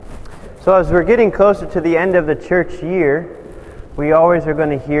So as we're getting closer to the end of the church year, we always are going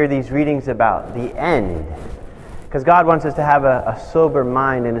to hear these readings about the end. Because God wants us to have a sober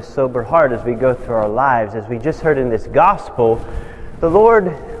mind and a sober heart as we go through our lives. As we just heard in this gospel, the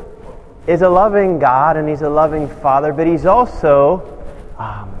Lord is a loving God and He's a loving Father, but He's also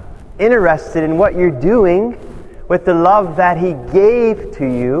interested in what you're doing with the love that He gave to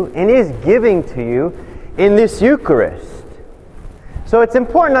you and is giving to you in this Eucharist. So it's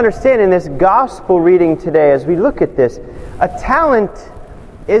important to understand in this gospel reading today, as we look at this, a talent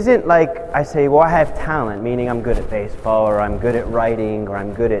isn't like I say, well, I have talent, meaning I'm good at baseball, or I'm good at writing, or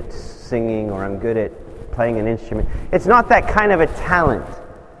I'm good at singing, or I'm good at playing an instrument. It's not that kind of a talent.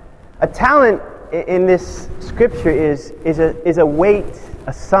 A talent in this scripture is a weight,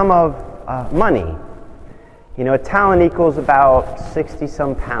 a sum of money. You know, a talent equals about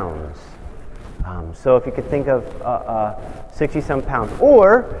 60-some pounds. So if you could think of 60-some pounds.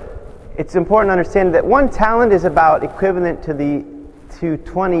 Or, it's important to understand that one talent is about equivalent to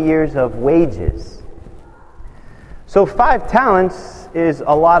 20 years of wages. So 5 talents is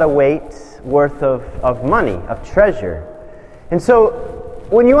a lot of weight worth of money, of treasure. And so,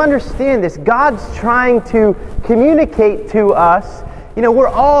 when you understand this, God's trying to communicate to us, you know, we're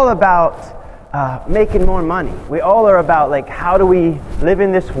all about making more money. We all are about, like, how do we live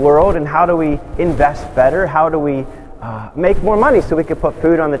in this world and how do we invest better? How do we make more money so we can put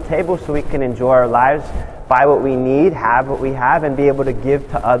food on the table, so we can enjoy our lives, buy what we need, have what we have, and be able to give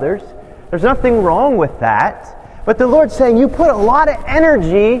to others? There's nothing wrong with that. But the Lord's saying you put a lot of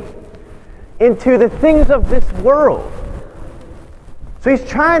energy into the things of this world. So He's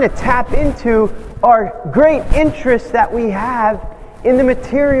trying to tap into our great interest that we have in the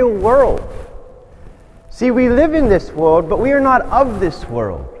material world. See, we live in this world, but we are not of this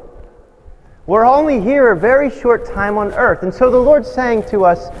world. We're only here a very short time on earth. And so the Lord's saying to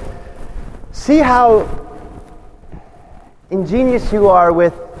us, see how ingenious you are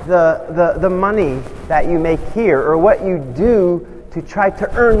with the money that you make here, or what you do to try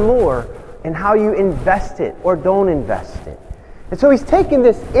to earn more, and how you invest it or don't invest it. And so He's taken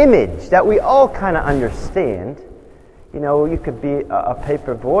this image that we all kind of understand. You know, you could be a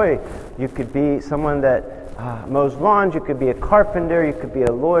paper boy, you could be someone that mows lawns, you could be a carpenter, you could be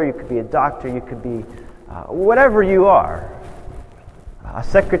a lawyer, you could be a doctor, you could be whatever you are, a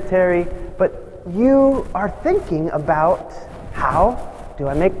secretary, but you are thinking about, how do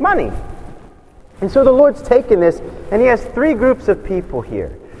I make money? And so the Lord's taken this, and He has 3 groups of people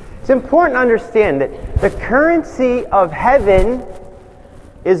here. It's important to understand that the currency of heaven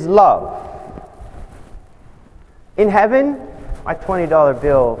is love. In heaven, my $20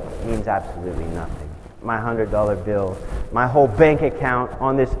 bill means absolutely nothing. My $100 bill, my whole bank account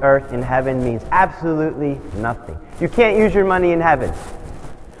on this earth in heaven means absolutely nothing. You can't use your money in heaven.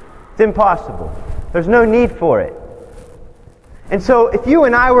 It's impossible. There's no need for it. And so if you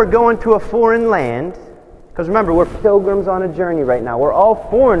and I were going to a foreign land, because remember, we're pilgrims on a journey right now. We're all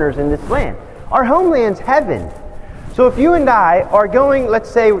foreigners in this land. Our homeland's heaven. So if you and I are going, let's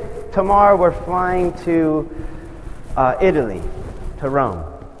say tomorrow we're flying to Italy, to Rome.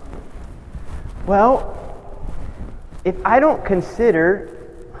 Well, if I don't consider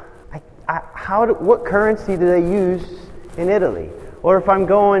what currency do they use in Italy, or if I'm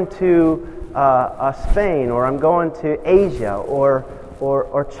going to Spain, or I'm going to Asia, or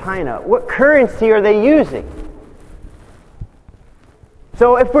China, what currency are they using?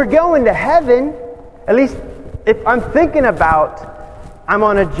 So if we're going to heaven, at least if I'm thinking about I'm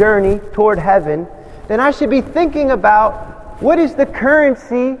on a journey toward heaven, then I should be thinking about what is the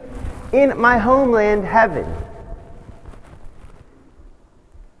currency in my homeland, heaven.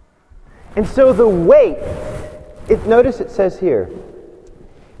 And so the weight, notice it says here,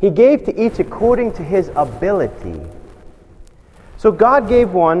 He gave to each according to his ability. So God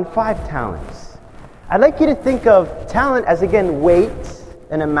gave one 5 talents. I'd like you to think of talent as, again, weight,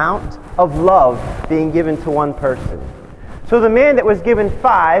 an amount of love being given to one person. So the man that was given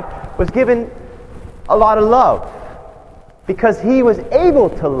 5 was given a lot of love because he was able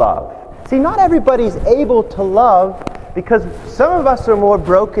to love. See, not everybody's able to love because some of us are more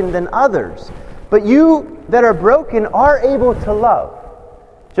broken than others. But you that are broken are able to love.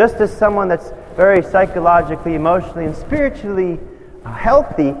 Just as someone that's very psychologically, emotionally, and spiritually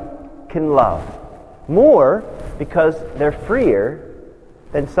healthy can love more because they're freer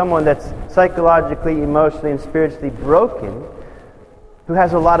than someone that's psychologically, emotionally, and spiritually broken, who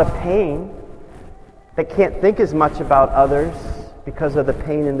has a lot of pain, that can't think as much about others because of the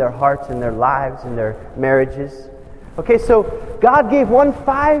pain in their hearts and their lives and their marriages. Okay, so God gave one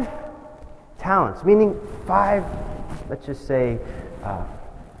 5 talents, meaning 5, let's just say,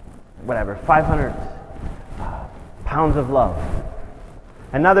 500 pounds of love.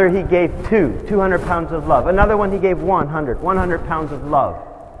 Another he gave 200 pounds of love. Another one he gave 100 pounds of love.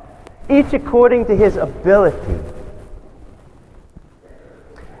 Each according to his ability.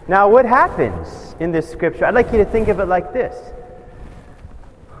 Now what happens in this scripture? I'd like you to think of it like this.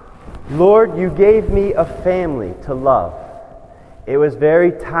 Lord, you gave me a family to love. It was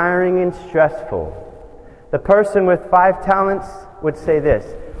very tiring and stressful. The person with 5 talents would say this,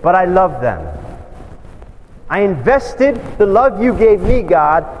 but I love them. I invested the love you gave me,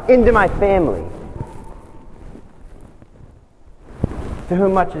 God, into my family. To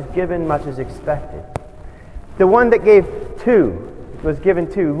whom much is given, much is expected. The one that gave 2 was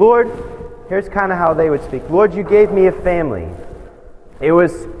given 2. Lord, here's kind of how they would speak. Lord, you gave me a family. It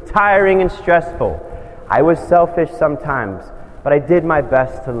was tiring and stressful. I was selfish sometimes, but I did my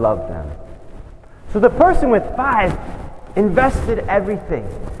best to love them. So the person with 5 invested everything.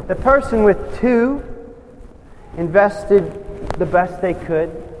 The person with 2 invested the best they could.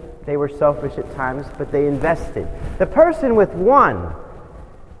 They were selfish at times, but they invested. The person with 1,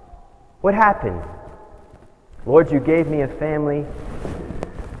 what happened? Lord, you gave me a family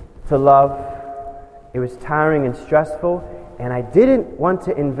to love. It was tiring and stressful, and I didn't want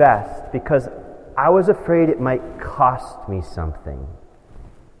to invest because I was afraid it might cost me something.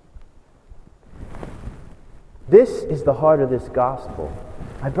 This is the heart of this gospel.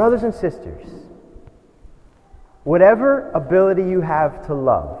 My brothers and sisters, whatever ability you have to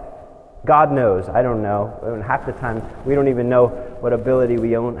love, God knows, I don't know. And half the time, we don't even know what ability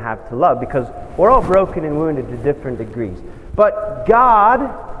we don't have to love because we're all broken and wounded to different degrees. But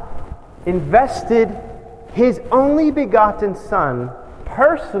God invested His only begotten Son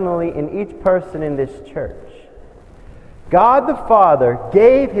personally in each person in this church. God the Father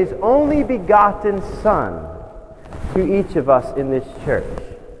gave His only begotten Son to each of us in this church.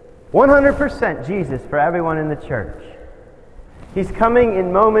 100% Jesus for everyone in the church. He's coming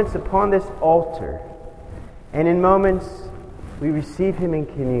in moments upon this altar, and in moments we receive Him in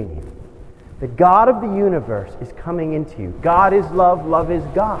communion. The God of the universe is coming into you. God is love, love is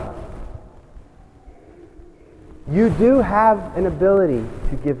God. You do have an ability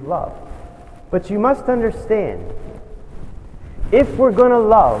to give love, but you must understand, if we're going to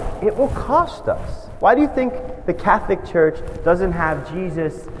love, it will cost us. Why do you think the Catholic Church doesn't have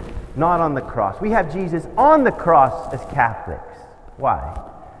Jesus not on the cross? We have Jesus on the cross as Catholics. Why?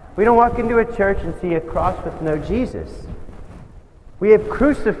 We don't walk into a church and see a cross with no Jesus. We have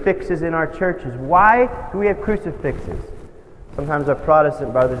crucifixes in our churches. Why do we have crucifixes? Sometimes our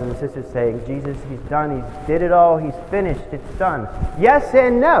Protestant brothers and sisters saying, Jesus, He's done, He did it all, He's finished, it's done. Yes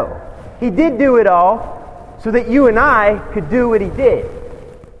and no. He did do it all so that you and I could do what He did.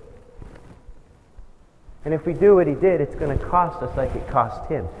 And if we do what He did, it's going to cost us like it cost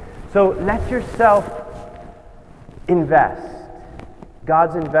Him. So let yourself invest.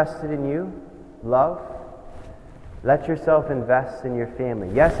 God's invested in you. Love. Let yourself invest in your family.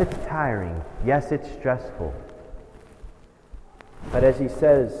 Yes, it's tiring. Yes, it's stressful. But as He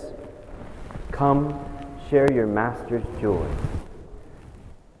says, come share your Master's joy.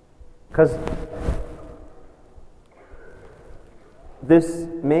 Because this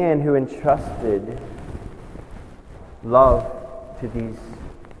man who entrusted love to these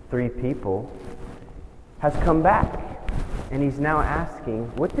 3 people has come back. And he's now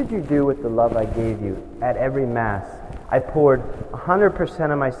asking, what did you do with the love I gave you? At every Mass, I poured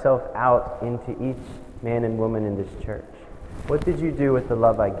 100% of myself out into each man and woman in this church. What did you do with the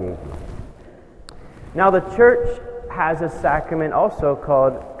love I gave you? Now the church has a sacrament also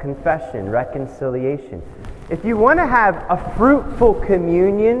called confession, reconciliation. If you want to have a fruitful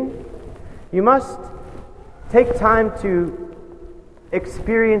communion, you must take time to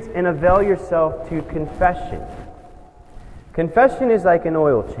experience and avail yourself to confession. Confession is like an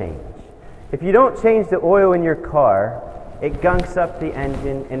oil change. If you don't change the oil in your car, it gunks up the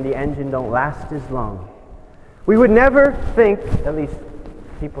engine and the engine don't last as long. We would never think, at least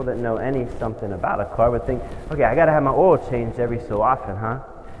people that know something about a car would think, okay, I got to have my oil changed every so often, huh?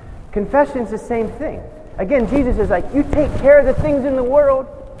 Confession's the same thing. Again, Jesus is like, you take care of the things in the world.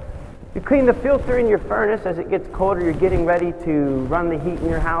 You clean the filter in your furnace as it gets colder. You're getting ready to run the heat in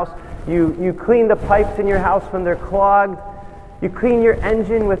your house. You clean the pipes in your house when they're clogged. You clean your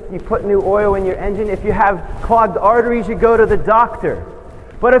engine you put new oil in your engine. If you have clogged arteries, you go to the doctor.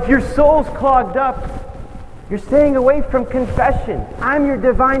 But if your soul's clogged up, you're staying away from confession. I'm your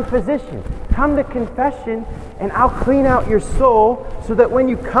divine physician. Come to confession and I'll clean out your soul so that when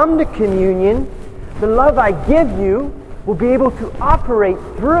you come to communion, the love I give you will be able to operate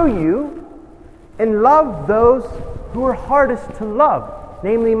through you and love those who are hardest to love.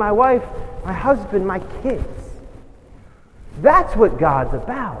 namely my wife, my husband, my kids. That's what God's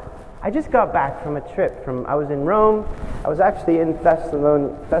about. I just got back from a trip. I was in Rome. I was actually in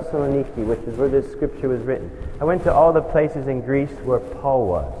Thessaloniki, which is where this scripture was written. I went to all the places in Greece where Paul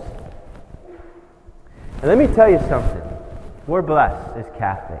was. And let me tell you something. We're blessed as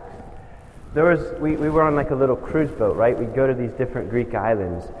Catholics. We were on like a little cruise boat, right? We'd go to these different Greek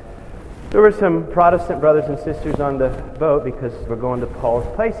islands. There were some Protestant brothers and sisters on the boat because we're going to Paul's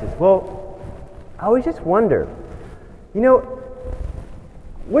places. Well, I always just wonder,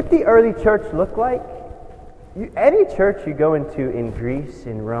 what the early church looked like. Any church you go into in Greece,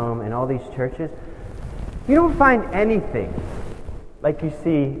 in Rome, and all these churches, you don't find anything like you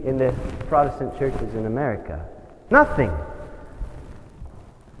see in the Protestant churches in America. Nothing.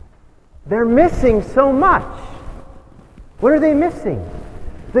 They're missing so much. What are they missing?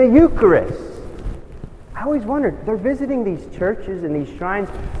 The Eucharist. I always wondered, they're visiting these churches and these shrines.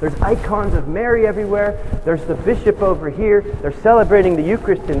 There's icons of Mary everywhere. There's the bishop over here. They're celebrating the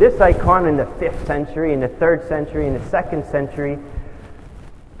Eucharist in this icon in the 5th century, in the 3rd century, in the 2nd century.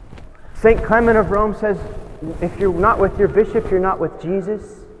 St. Clement of Rome says, if you're not with your bishop, you're not with Jesus.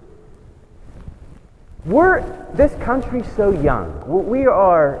 This country's so young. We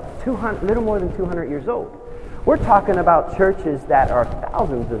are little more than 200 years old. We're talking about churches that are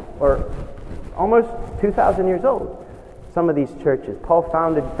or almost 2,000 years old. Some of these churches. Paul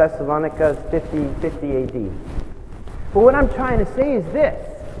founded Thessalonica 50 AD. But what I'm trying to say is this.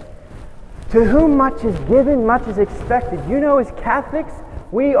 To whom much is given, much is expected. As Catholics,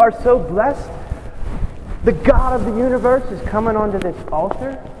 we are so blessed. The God of the universe is coming onto this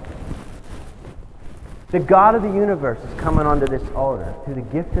altar. The God of the universe is coming onto this altar through the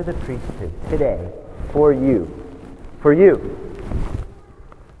gift of the priesthood today for you. For you.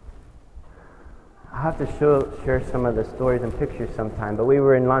 I'll have to share some of the stories and pictures sometime, but we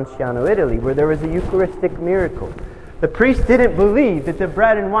were in Lanciano, Italy, where there was a Eucharistic miracle. The priest didn't believe that the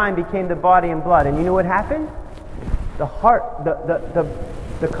bread and wine became the body and blood, and you know what happened?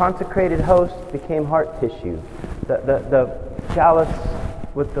 The consecrated host became heart tissue. The chalice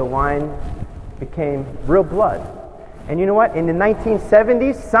with the wine became real blood. And you know what? In the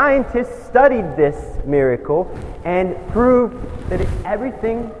 1970s, scientists studied this miracle and proved that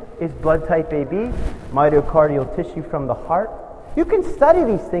everything is blood type AB, myocardial tissue from the heart. You can study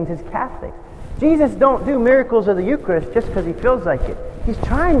these things as Catholics. Jesus don't do miracles of the Eucharist just because he feels like it. He's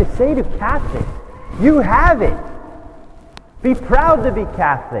trying to say to Catholics, you have it. Be proud to be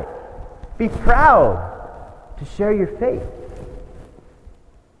Catholic. Be proud to share your faith.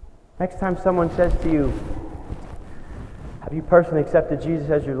 Next time someone says to you, have you personally accepted Jesus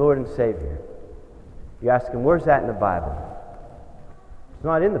as your Lord and Savior? You ask them, where's that in the Bible? It's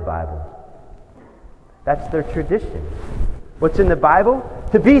not in the Bible. That's their tradition. What's in the Bible?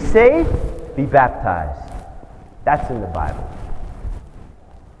 To be saved, be baptized. That's in the Bible.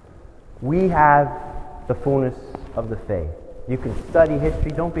 We have the fullness of the faith. You can study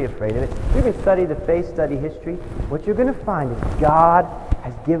history. Don't be afraid of it. You can study the faith, study history. What you're going to find is God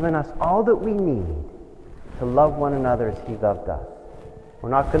has given us all that we need to love one another as he loved us. We're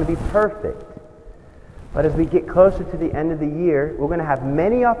not going to be perfect. But as we get closer to the end of the year, we're going to have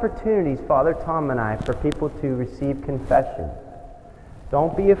many opportunities, Father Tom and I, for people to receive confession.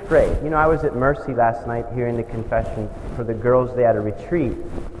 Don't be afraid. I was at Mercy last night hearing the confession for the girls. They had a retreat.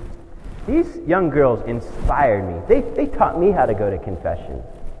 These young girls inspired me. They taught me how to go to confession.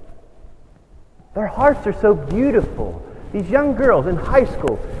 Their hearts are so beautiful. These young girls in high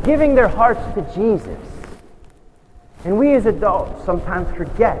school giving their hearts to Jesus. And we as adults sometimes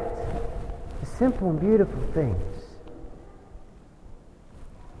forget the simple and beautiful things.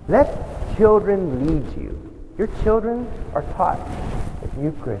 Let children lead you. Your children are taught that the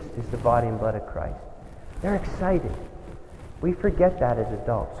Eucharist is the body and blood of Christ. They're excited. We forget that as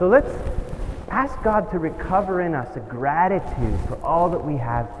adults. So let's ask God to recover in us a gratitude for all that we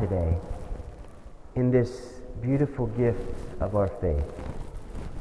have today in this beautiful gift of our faith.